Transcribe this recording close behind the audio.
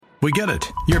We get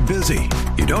it. You're busy.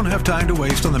 You don't have time to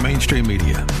waste on the mainstream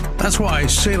media. That's why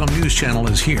Salem News Channel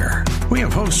is here. We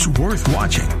have hosts worth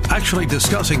watching, actually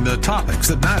discussing the topics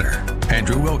that matter.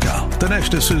 Andrew Wilkow,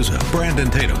 Dinesh D'Souza, Brandon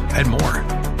Tatum, and more.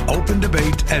 Open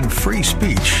debate and free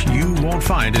speech you won't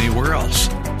find anywhere else.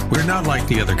 We're not like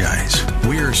the other guys.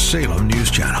 We're Salem News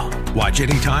Channel. Watch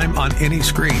anytime on any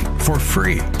screen for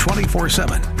free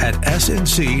 24/7 at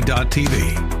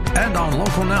snc.tv and on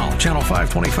Local Now, Channel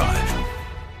 525.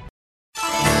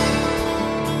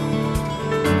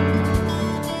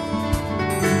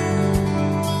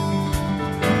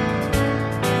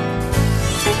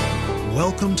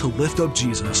 Welcome to Lift Up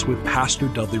Jesus with Pastor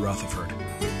Dudley Rutherford.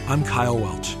 I'm Kyle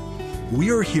Welch. We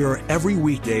are here every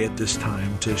weekday at this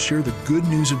time to share the good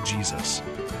news of Jesus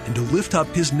and to lift up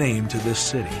His name to this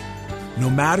city. No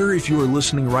matter if you are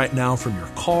listening right now from your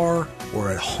car or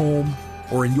at home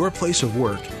or in your place of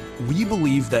work, we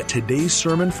believe that today's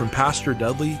sermon from Pastor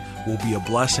Dudley will be a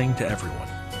blessing to everyone.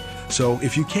 So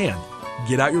if you can,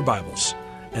 get out your Bibles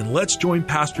and let's join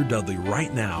Pastor Dudley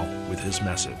right now with his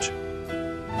message.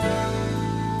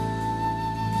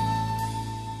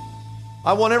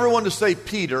 I want everyone to say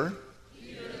Peter.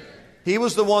 He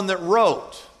was the one that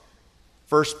wrote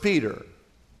 1 Peter.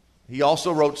 He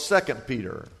also wrote 2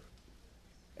 Peter.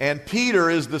 And Peter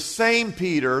is the same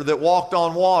Peter that walked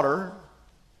on water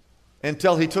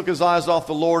until he took his eyes off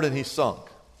the Lord and he sunk.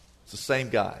 It's the same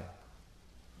guy.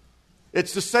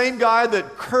 It's the same guy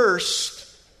that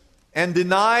cursed and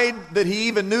denied that he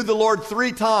even knew the Lord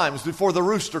 3 times before the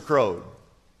rooster crowed.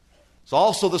 It's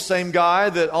also the same guy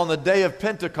that on the day of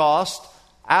Pentecost,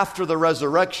 after the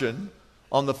resurrection,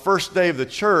 on the first day of the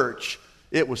church,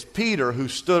 it was Peter who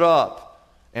stood up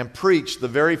and preached the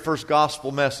very first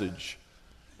gospel message.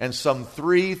 And some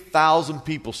 3,000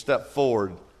 people stepped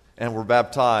forward and were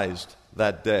baptized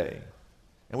that day.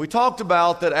 And we talked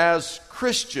about that as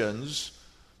Christians,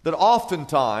 that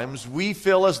oftentimes we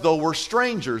feel as though we're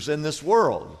strangers in this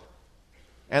world.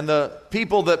 And the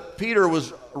people that Peter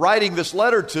was writing this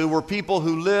letter to were people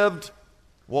who lived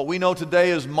what we know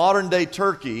today as modern-day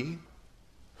Turkey,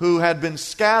 who had been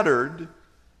scattered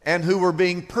and who were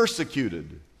being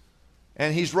persecuted.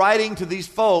 And he's writing to these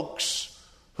folks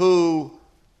who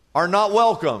are not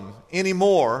welcome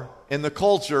anymore in the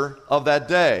culture of that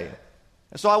day.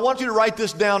 And so I want you to write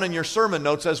this down in your sermon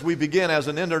notes as we begin as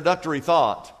an introductory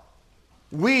thought.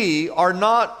 We are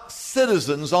not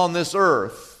citizens on this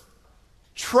earth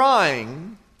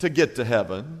trying to get to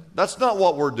heaven. That's not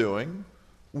what we're doing.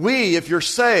 We, if you're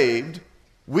saved,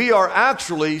 we are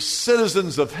actually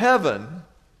citizens of heaven,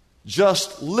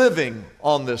 just living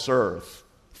on this earth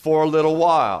for a little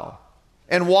while.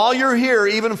 And while you're here,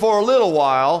 even for a little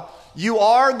while, you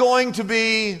are going to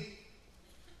be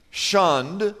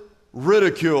shunned,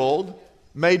 ridiculed,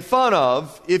 made fun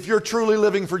of if you're truly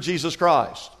living for Jesus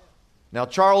Christ. Now,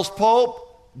 Charles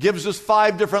Pope gives us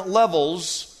 5 different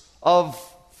levels of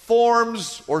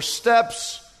forms or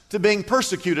steps to being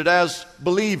persecuted as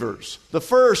believers. The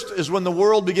first is when the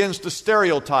world begins to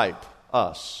stereotype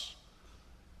us.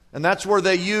 And that's where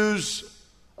they use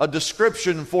a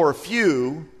description for a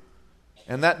few,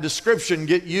 and that description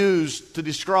get used to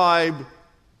describe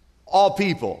all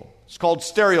people. It's called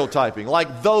stereotyping,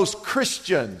 like those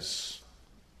Christians,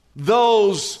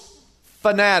 those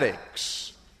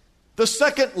fanatics. The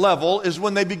second level is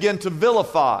when they begin to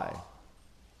vilify.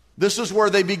 This is where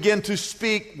they begin to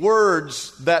speak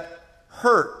words that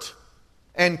hurt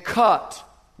and cut.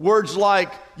 Words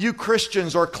like, you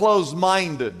Christians are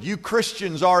closed-minded. You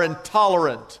Christians are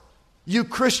intolerant. You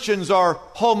Christians are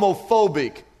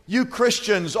homophobic. You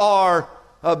Christians are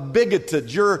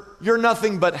bigoted. You're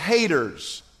nothing but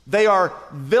haters. They are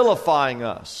vilifying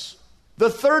us.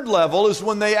 The third level is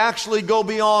when they actually go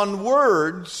beyond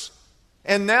words,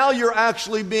 and now you're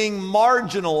actually being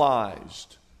marginalized.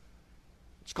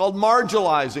 It's called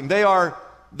marginalizing.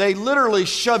 They literally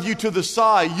shove you to the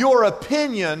side. Your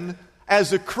opinion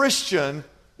as a Christian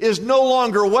is no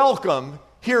longer welcome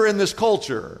here in this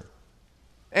culture.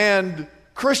 And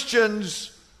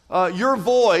Christians, your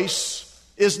voice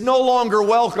is no longer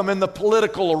welcome in the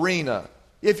political arena.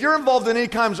 If you're involved in any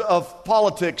kinds of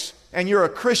politics and you're a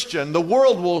Christian, the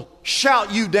world will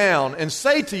shout you down and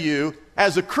say to you,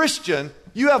 as a Christian,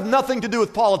 you have nothing to do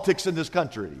with politics in this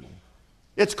country.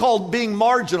 It's called being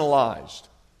marginalized.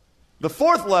 The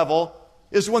fourth level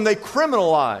is when they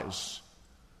criminalize.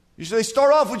 You see, they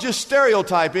start off with just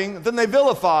stereotyping, then they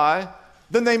vilify,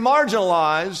 then they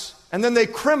marginalize, and then they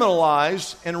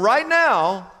criminalize. And right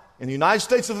now, in the United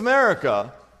States of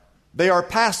America, they are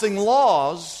passing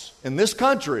laws in this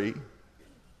country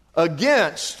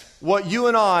against what you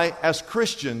and I as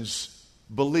Christians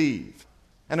believe.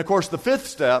 And of course, the fifth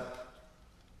step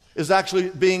is actually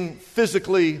being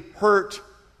physically hurt,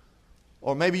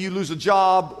 or maybe you lose a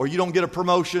job, or you don't get a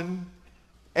promotion.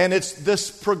 And it's this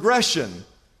progression.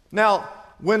 Now,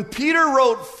 when Peter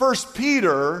wrote 1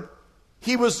 Peter,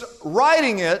 he was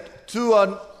writing it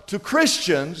to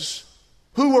Christians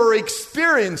who were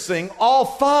experiencing all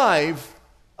five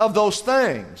of those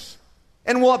things.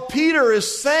 And what Peter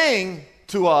is saying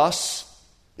to us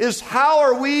is, how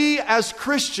are we as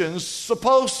Christians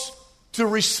supposed to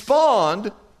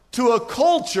respond to a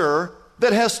culture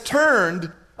that has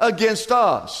turned against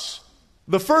us?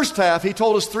 The first half, he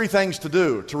told us three things to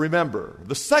do, to remember.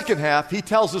 The second half, he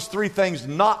tells us three things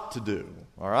not to do.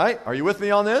 All right? Are you with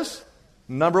me on this?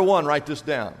 Number one, write this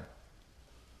down.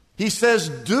 He says,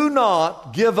 do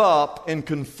not give up and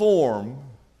conform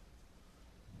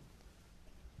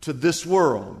to this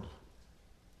world.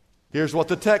 Here's what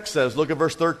the text says. Look at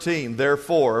verse 13.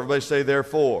 Therefore, everybody say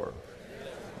therefore.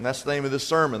 And that's the name of this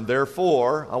sermon.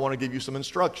 Therefore, I want to give you some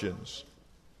instructions.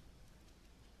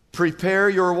 Prepare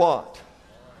your what?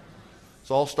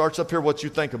 So it all starts up here, what you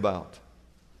think about.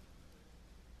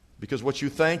 Because what you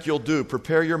think, you'll do.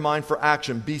 Prepare your mind for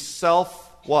action. Be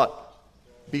what?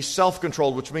 Be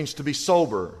self-controlled, which means to be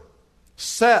sober.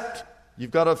 Set.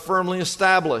 You've got to firmly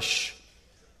establish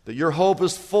that your hope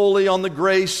is fully on the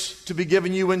grace to be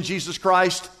given you when Jesus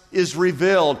Christ is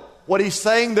revealed. What he's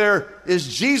saying there is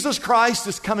Jesus Christ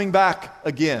is coming back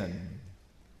again.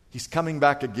 He's coming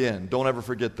back again. Don't ever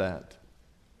forget that.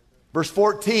 Verse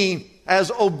 14,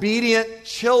 as obedient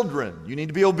children. You need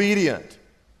to be obedient.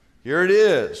 Here it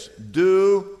is.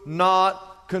 Do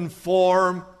not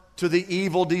conform to the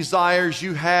evil desires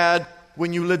you had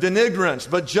when you lived in ignorance,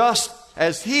 but just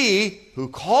as he who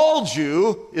called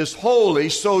you is holy,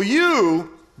 so you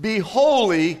be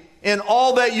holy in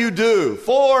all that you do.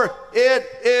 For it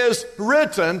is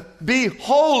written, be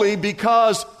holy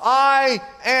because I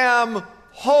am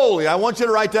holy. I want you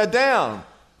to write that down.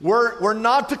 We're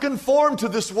not to conform to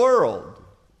this world.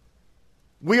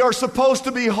 We are supposed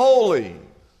to be holy.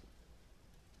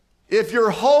 If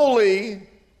you're holy,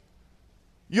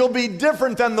 you'll be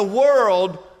different than the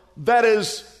world that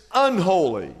is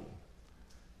unholy.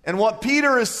 And what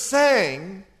Peter is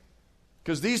saying,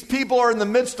 because these people are in the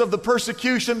midst of the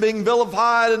persecution, being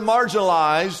vilified and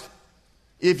marginalized,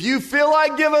 if you feel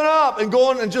like giving up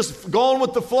and just going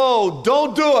with the flow,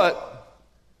 don't do it.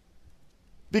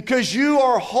 Because you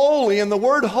are holy, and the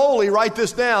word holy, write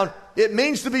this down, it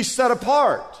means to be set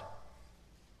apart.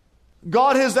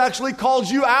 God has actually called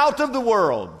you out of the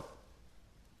world.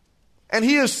 And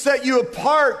he has set you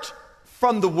apart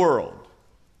from the world.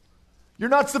 You're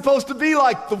not supposed to be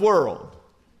like the world.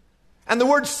 And the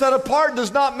word set apart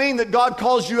does not mean that God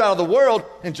calls you out of the world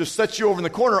and just sets you over in the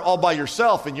corner all by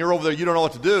yourself and you're over there, you don't know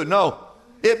what to do. No.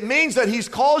 It means that he's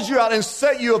called you out and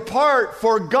set you apart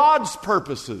for God's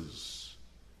purposes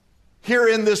here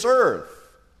in this earth.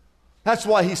 That's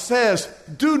why he says,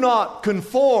 do not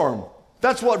conform.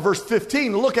 That's what verse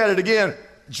 15, look at it again.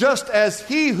 Just as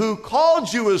he who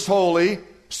called you is holy,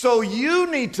 so you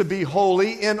need to be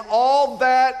holy in all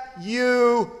that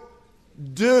you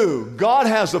do. God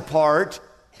has a part,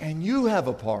 and you have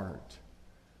a part.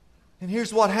 And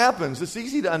here's what happens. It's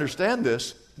easy to understand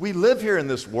this. We live here in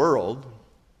this world,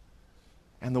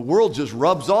 and the world just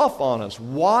rubs off on us.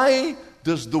 Why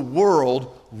does the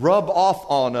world rub off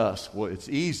on us? Well, it's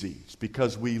easy. It's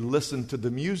because we listen to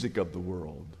the music of the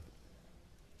world.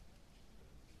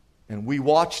 And we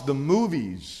watch the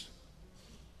movies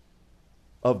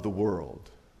of the world.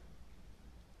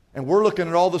 And we're looking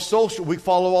at we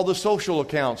follow all the social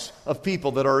accounts of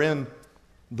people that are in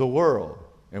the world.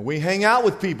 And we hang out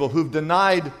with people who've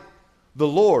denied the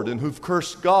Lord and who've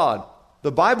cursed God.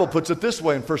 The Bible puts it this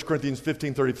way in 1 Corinthians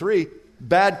 15:33,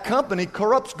 bad company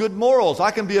corrupts good morals.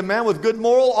 I can be a man with good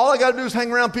moral. All I got to do is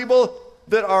hang around people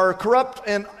that are corrupt,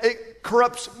 and it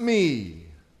corrupts me.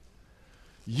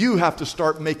 You have to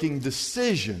start making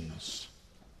decisions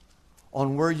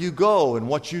on where you go and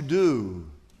what you do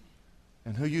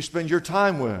and who you spend your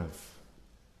time with.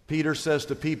 Peter says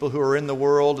to people who are in the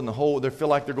world and they feel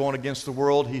like they're going against the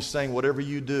world, he's saying, whatever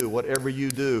you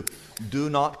do, do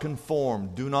not conform,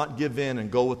 do not give in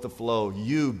and go with the flow.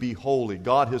 You be holy.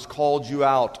 God has called you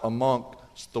out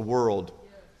amongst the world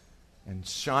and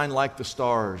shine like the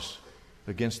stars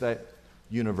against that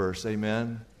universe.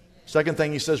 Amen. Second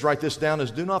thing he says, write this down,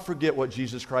 is do not forget what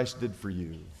Jesus Christ did for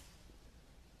you.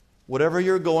 Whatever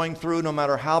you're going through, no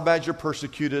matter how bad you're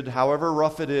persecuted, however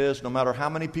rough it is, no matter how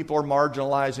many people are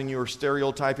marginalizing you or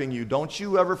stereotyping you, don't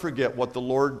you ever forget what the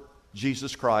Lord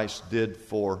Jesus Christ did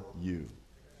for you.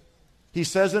 He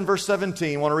says in verse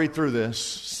 17, I want to read through this,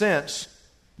 since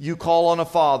you call on a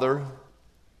Father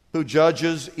who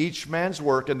judges each man's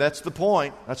work. And that's the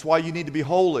point. That's why you need to be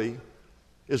holy,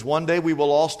 is one day we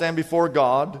will all stand before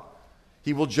God.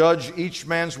 He will judge each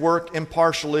man's work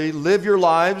impartially. Live your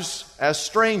lives as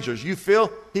strangers. You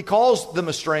feel, he calls them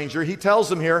a stranger. He tells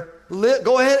them here,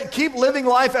 go ahead and keep living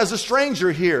life as a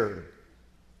stranger here.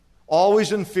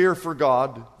 Always in fear for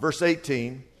God. Verse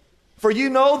 18. For you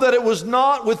know that it was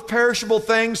not with perishable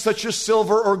things such as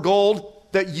silver or gold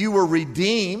that you were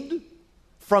redeemed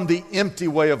from the empty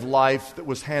way of life that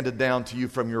was handed down to you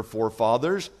from your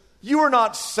forefathers. You are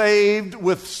not saved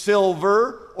with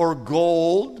silver or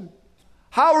gold.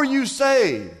 How are you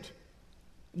saved?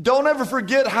 Don't ever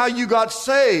forget how you got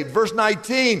saved. Verse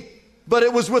 19, but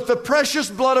it was with the precious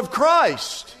blood of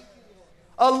Christ,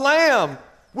 a lamb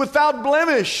without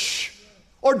blemish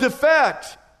or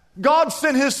defect. God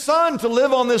sent His Son to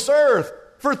live on this earth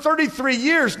for 33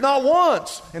 years, not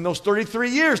once. In those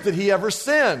 33 years, did He ever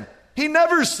sin? He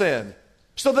never sinned.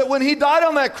 So that when He died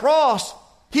on that cross,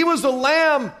 He was a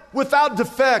lamb without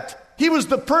defect. He was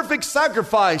the perfect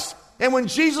sacrifice. And when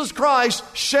Jesus Christ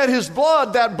shed His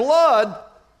blood, that blood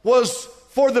was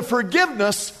for the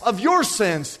forgiveness of your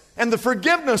sins and the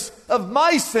forgiveness of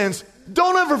my sins.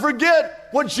 Don't ever forget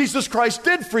what Jesus Christ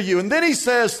did for you. And then He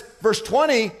says, verse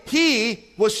 20, He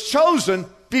was chosen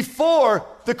before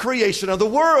the creation of the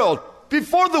world.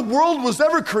 Before the world was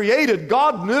ever created,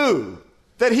 God knew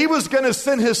that He was going to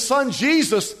send His Son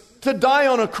Jesus to die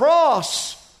on a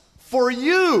cross for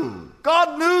you.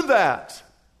 God knew that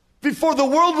before the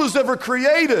world was ever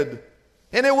created.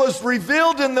 And it was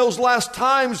revealed in those last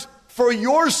times for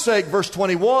your sake, verse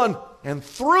 21, and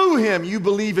through Him you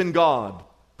believe in God,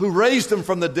 who raised Him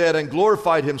from the dead and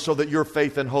glorified Him, so that your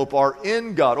faith and hope are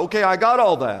in God. Okay, I got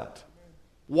all that.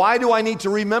 Why do I need to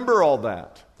remember all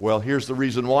that? Well, here's the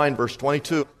reason why in verse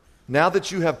 22. Now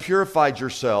that you have purified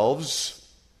yourselves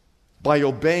by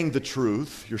obeying the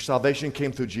truth, your salvation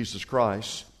came through Jesus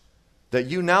Christ, that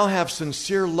you now have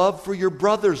sincere love for your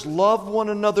brothers. Love one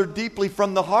another deeply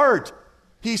from the heart.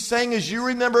 He's saying as you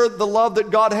remember the love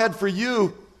that God had for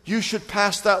you, you should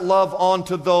pass that love on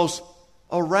to those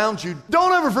around you.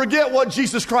 Don't ever forget what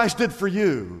Jesus Christ did for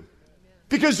you.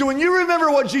 Because when you remember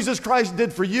what Jesus Christ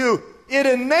did for you, it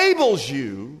enables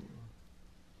you,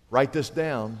 write this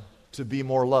down, to be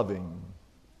more loving,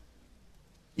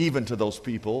 even to those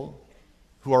people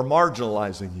who are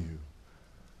marginalizing you,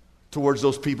 towards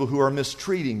those people who are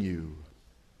mistreating you.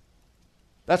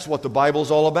 That's what the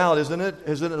Bible's all about, isn't it?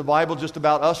 Isn't the Bible just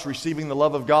about us receiving the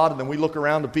love of God, and then we look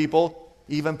around to people,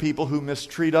 even people who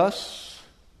mistreat us,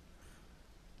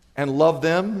 and love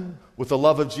them with the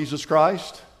love of Jesus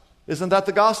Christ? Isn't that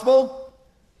the gospel?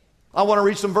 I want to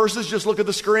read some verses. Just look at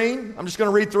the screen. I'm just going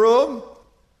to read through them.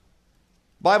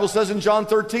 Bible says in John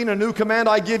 13, a new command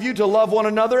I give you, to love one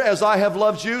another as I have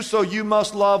loved you, so you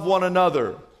must love one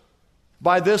another.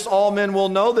 By this all men will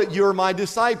know that you are my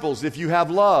disciples, if you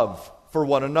have love for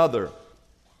one another.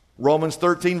 Romans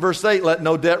 13 verse 8, let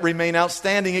no debt remain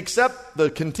outstanding except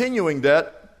the continuing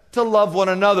debt, to love one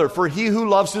another. For he who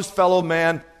loves his fellow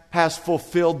man has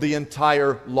fulfilled the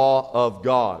entire law of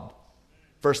God.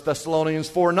 1 Thessalonians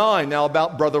 4:9, now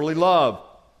about brotherly love.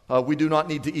 We do not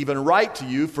need to even write to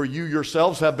you, for you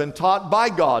yourselves have been taught by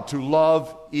God to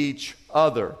love each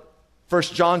other. 1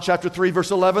 John chapter 3,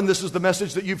 verse 11, this is the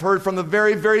message that you've heard from the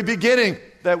very, very beginning,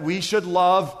 that we should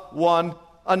love one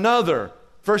another.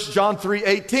 1 John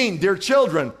 3:18, dear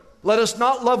children, let us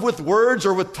not love with words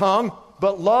or with tongue,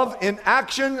 but love in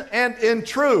action and in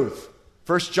truth.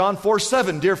 1 John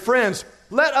 4:7, dear friends,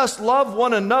 let us love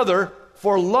one another,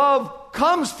 for love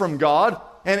comes from God,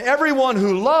 and everyone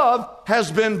who loves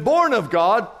has been born of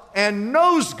God and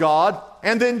knows God.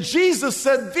 And then Jesus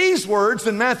said these words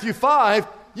in Matthew 5,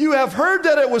 you have heard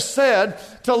that it was said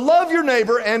to love your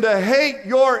neighbor and to hate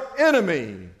your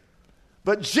enemy.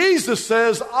 But Jesus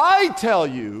says, I tell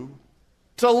you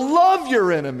to love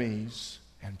your enemies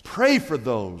and pray for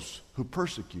those who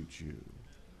persecute you.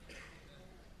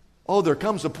 Oh, there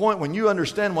comes a point when you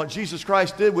understand what Jesus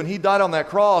Christ did when He died on that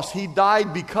cross. He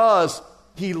died because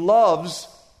He loves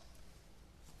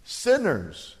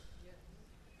sinners.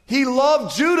 He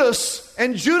loved Judas,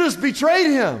 and Judas betrayed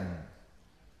Him.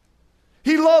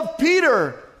 He loved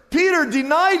Peter. Peter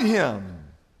denied Him.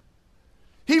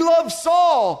 He loved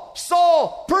Saul.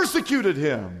 Saul persecuted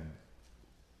Him.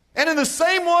 And in the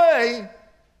same way,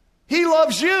 He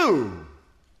loves you.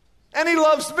 And He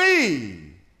loves me.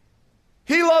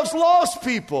 He loves lost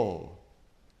people.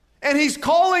 And He's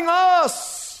calling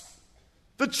us,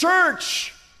 the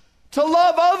church, to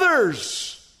love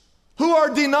others who are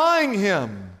denying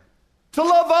Him. To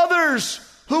love others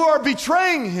who are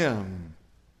betraying Him.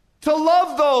 To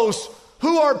love those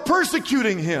who are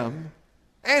persecuting Him,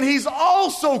 And He's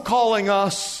also calling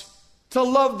us to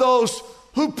love those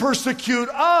who persecute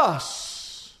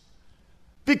us.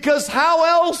 Because how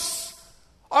else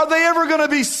are they ever going to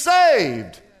be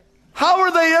saved? How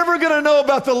are they ever going to know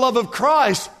about the love of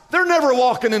Christ? They're never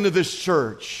walking into this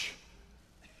church.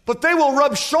 But they will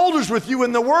rub shoulders with you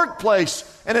in the workplace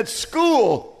and at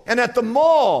school and at the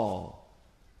mall.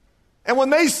 And when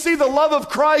they see the love of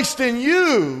Christ in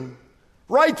you,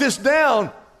 write this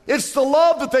down. It's the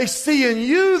love that they see in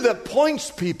you that points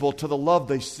people to the love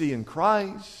they see in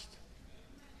Christ.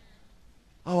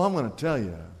 Oh, I'm going to tell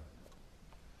you,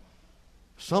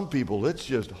 some people, it's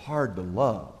just hard to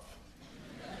love.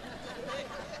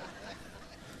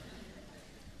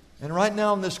 And right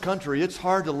now in this country, it's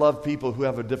hard to love people who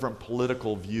have a different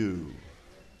political view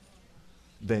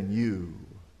than you.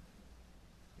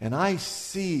 And I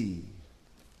see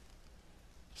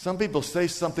some people say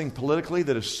something politically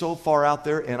that is so far out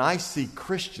there, and I see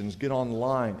Christians get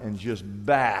online and just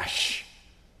bash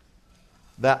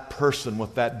that person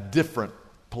with that different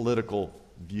political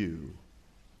view.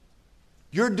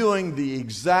 You're doing the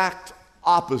exact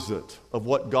opposite of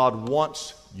what God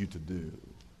wants you to do.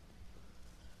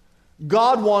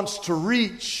 God wants to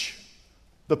reach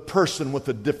the person with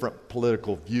a different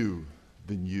political view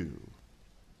than you.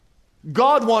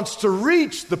 God wants to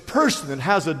reach the person that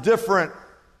has a different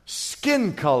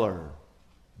skin color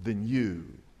than you.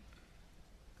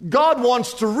 God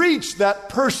wants to reach that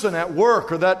person at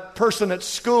work or that person at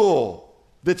school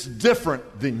that's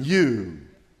different than you.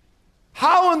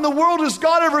 How in the world is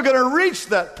God ever going to reach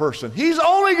that person? He's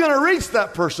only going to reach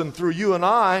that person through you and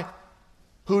I,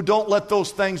 who don't let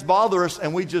those things bother us,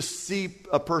 and we just see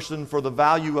a person for the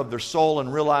value of their soul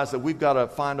and realize that we've got to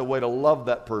find a way to love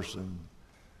that person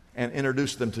and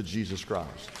introduce them to Jesus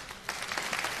Christ.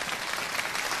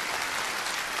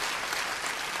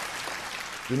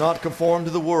 Do not conform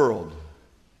to the world.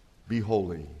 Be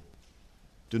holy.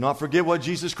 Do not forget what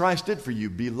Jesus Christ did for you.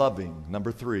 Be loving.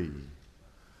 Number 3,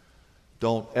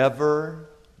 don't ever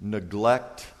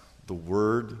neglect the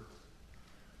Word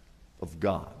of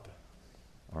God.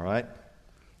 All right?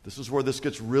 This is where this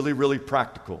gets really, really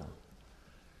practical.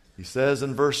 He says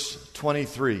in verse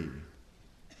 23,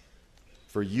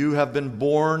 for you have been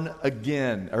born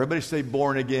again. Everybody say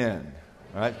born again.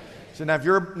 All right? So now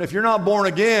if you're not born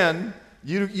again,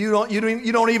 you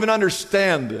don't even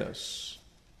understand this.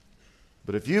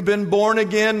 But if you've been born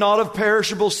again, not of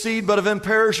perishable seed, but of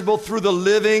imperishable, through the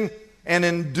living and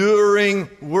enduring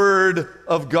Word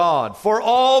of God. For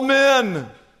all men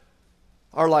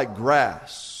are like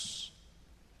grass,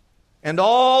 and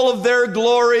all of their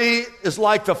glory is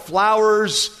like the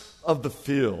flowers of the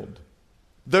field.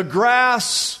 The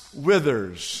grass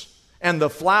withers, and the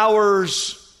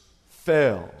flowers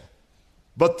fail,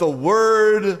 but the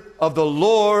word of the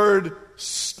Lord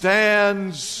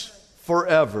stands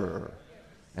forever.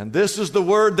 And this is the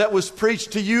word that was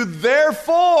preached to you,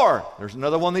 therefore. There's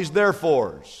another one of these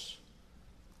therefores.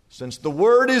 Since the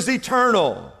word is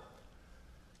eternal,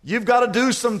 you've got to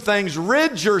do some things.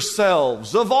 Rid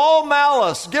yourselves of all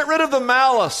malice. Get rid of the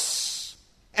malice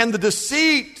and the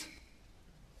deceit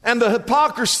and the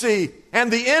hypocrisy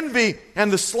and the envy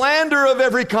and the slander of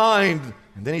every kind.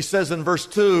 And then he says in verse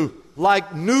 2,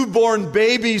 like newborn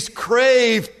babies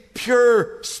crave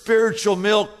pure spiritual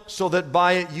milk, so that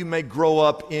by it you may grow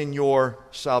up in your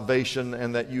salvation,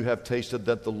 and that you have tasted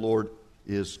that the Lord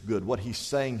is good. What he's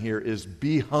saying here is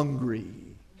be hungry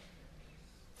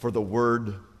for the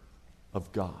Word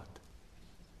of God.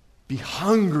 Be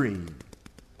hungry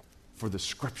for the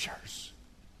Scriptures.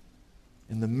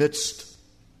 In the midst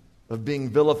of being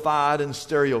vilified and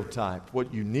stereotyped,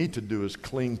 what you need to do is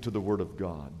cling to the Word of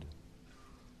God.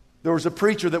 There was a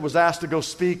preacher that was asked to go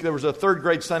speak. There was a third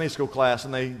grade Sunday school class,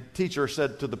 and the teacher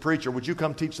said to the preacher, would you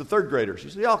come teach the third graders? He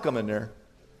said, yeah, I'll come in there.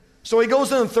 So he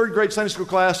goes in the third grade Sunday school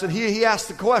class, and he asks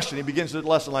the question. He begins the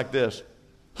lesson like this: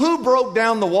 who broke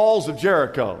down the walls of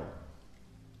Jericho?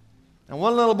 And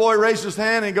one little boy raised his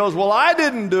hand and he goes, well, I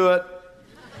didn't do it.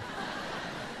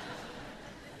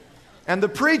 And the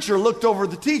preacher looked over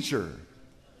the teacher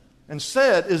and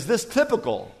said, is this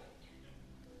typical?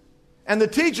 And the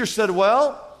teacher said,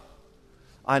 well,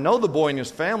 I know the boy and his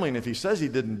family, and if he says he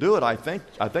didn't do it, I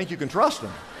think you can trust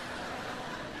him.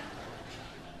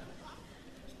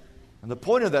 And the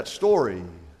point of that story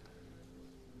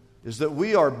is that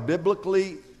we are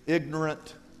biblically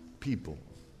ignorant people.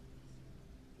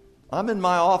 I'm in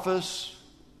my office.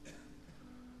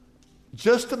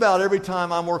 Just about every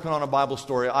time I'm working on a Bible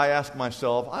story, I ask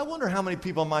myself, I wonder how many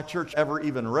people in my church ever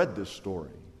even read this story.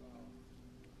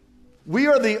 We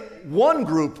are the one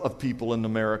group of people in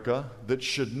America that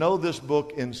should know this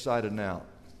book inside and out.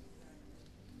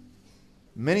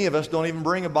 Many of us don't even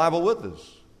bring a Bible with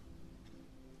us.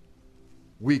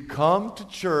 We come to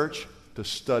church to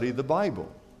study the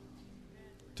Bible,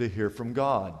 to hear from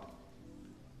God.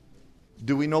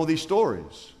 Do we know these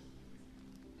stories?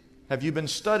 Have you been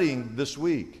studying this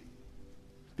week?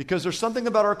 Because there's something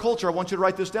about our culture. I want you to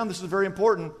write this down. This is very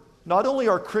important. Not only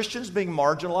are Christians being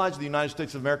marginalized in the United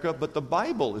States of America, but the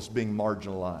Bible is being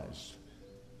marginalized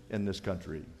in this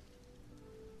country.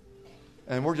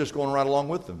 And we're just going right along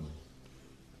with them.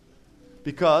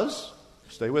 Because,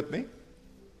 stay with me,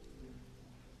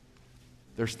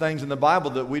 there's things in the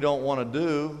Bible that we don't want to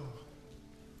do.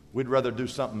 We'd rather do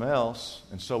something else.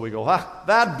 And so we go,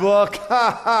 that book,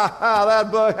 that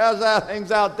book has that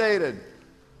thing's outdated.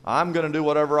 I'm going to do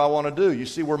whatever I want to do. You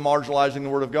see, we're marginalizing the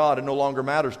Word of God. It no longer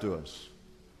matters to us.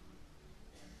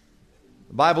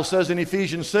 The Bible says in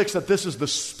Ephesians 6 that this is the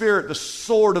Spirit, the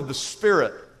sword of the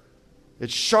Spirit.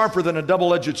 It's sharper than a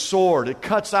double-edged sword. It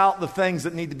cuts out the things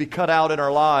that need to be cut out in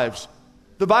our lives.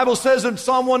 The Bible says in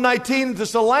Psalm 119,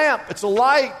 it's a lamp, it's a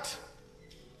light.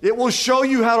 It will show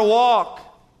you how to walk.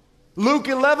 Luke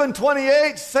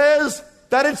 11:28 says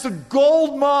that it's a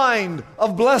gold mine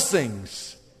of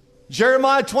blessings.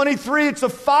 Jeremiah 23, it's a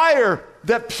fire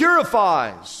that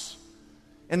purifies.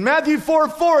 In Matthew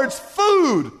 4:4, it's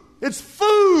food. It's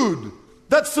food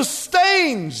that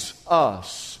sustains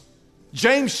us.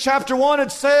 James chapter 1,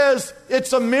 it says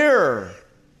it's a mirror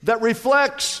that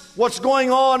reflects what's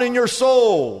going on in your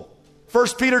soul.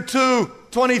 1 Peter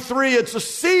 2:23, it's a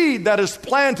seed that is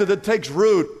planted that takes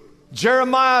root.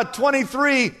 Jeremiah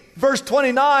 23, verse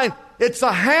 29, it's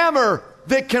a hammer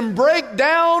that can break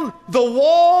down the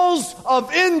walls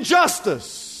of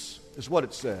injustice, is what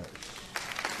it says.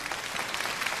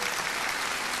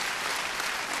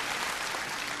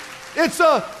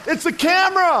 It's a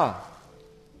camera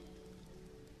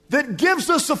that gives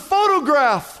us a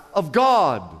photograph of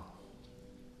God.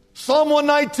 Psalm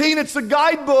 119, it's a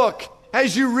guidebook.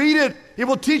 As you read it, it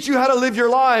will teach you how to live your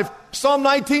life. Psalm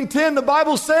 19:10, the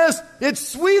Bible says it's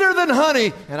sweeter than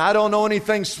honey, and I don't know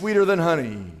anything sweeter than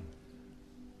honey.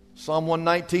 Psalm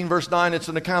 119, verse 9, it's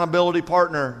an accountability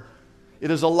partner.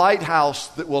 It is a lighthouse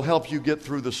that will help you get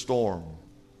through the storm.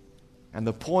 And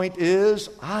the point is,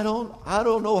 I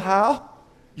don't know how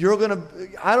you're going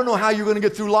to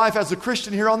get through life as a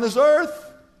Christian here on this earth.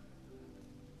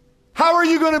 How are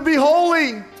you going to be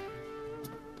holy?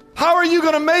 How are you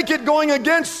going to make it going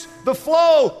against the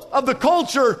flow of the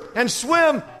culture and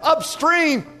swim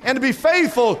upstream and to be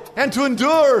faithful and to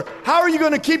endure? How are you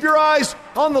going to keep your eyes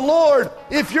on the Lord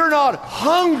if you're not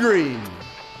hungry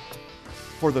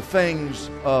for the things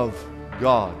of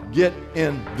God? Get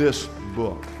in this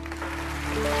book.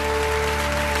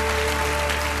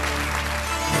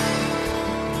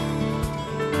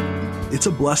 It's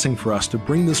a blessing for us to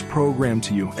bring this program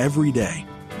to you every day.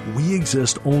 We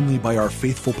exist only by our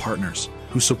faithful partners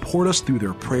who support us through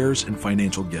their prayers and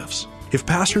financial gifts. If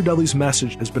Pastor Dudley's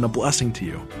message has been a blessing to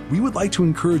you, we would like to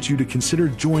encourage you to consider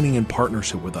joining in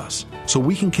partnership with us so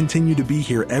we can continue to be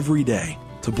here every day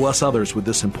to bless others with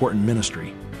this important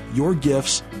ministry. Your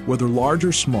gifts, whether large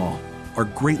or small, are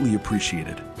greatly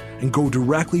appreciated and go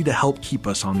directly to help keep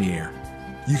us on the air.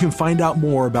 You can find out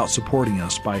more about supporting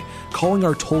us by calling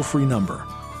our toll-free number,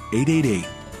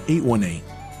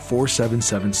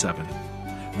 888-818-4777.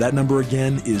 That number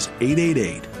again is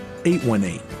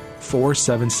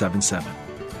 888-818-4777.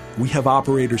 We have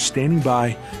operators standing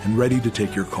by and ready to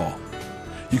take your call.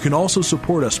 You can also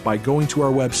support us by going to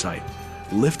our website,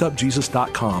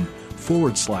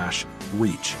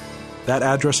 liftupjesus.com/reach. That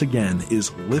address again is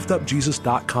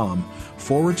liftupjesus.com/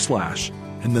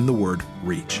 and then the word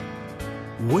reach.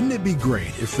 Wouldn't it be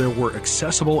great if there were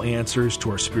accessible answers to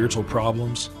our spiritual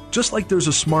problems? Just like there's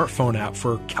a smartphone app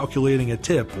for calculating a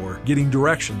tip or getting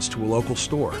directions to a local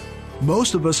store.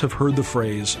 Most of us have heard the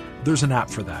phrase, "There's an app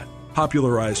for that,"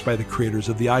 popularized by the creators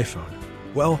of the iPhone.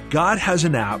 Well, God has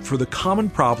an app for the common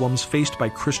problems faced by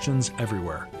Christians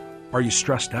everywhere. Are you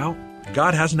stressed out?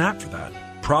 God has an app for that.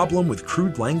 Problem with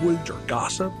crude language or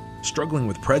gossip? Struggling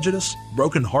with prejudice?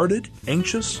 Brokenhearted?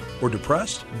 Anxious? Or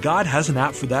depressed? God has an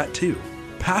app for that too.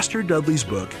 Pastor Dudley's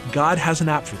book, God Has an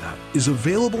App for That, is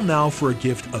available now for a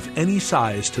gift of any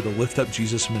size to the Lift Up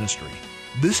Jesus ministry.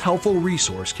 This helpful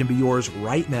resource can be yours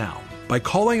right now by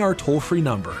calling our toll-free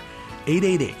number,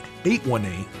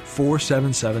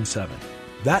 888-818-4777.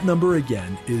 That number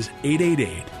again is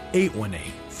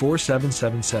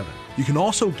 888-818-4777. You can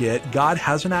also get God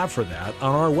Has an App for That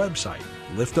on our website,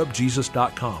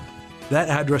 liftupjesus.com. That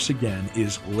address again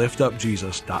is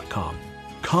liftupjesus.com.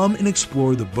 Come and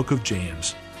explore the book of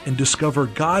James and discover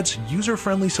God's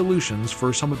user-friendly solutions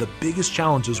for some of the biggest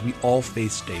challenges we all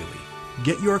face daily.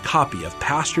 Get your copy of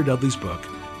Pastor Dudley's book,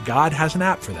 God Has an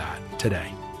App for That,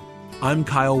 today. I'm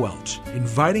Kyle Welch,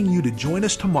 inviting you to join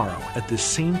us tomorrow at this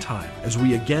same time as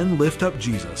we again lift up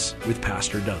Jesus with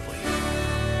Pastor Dudley.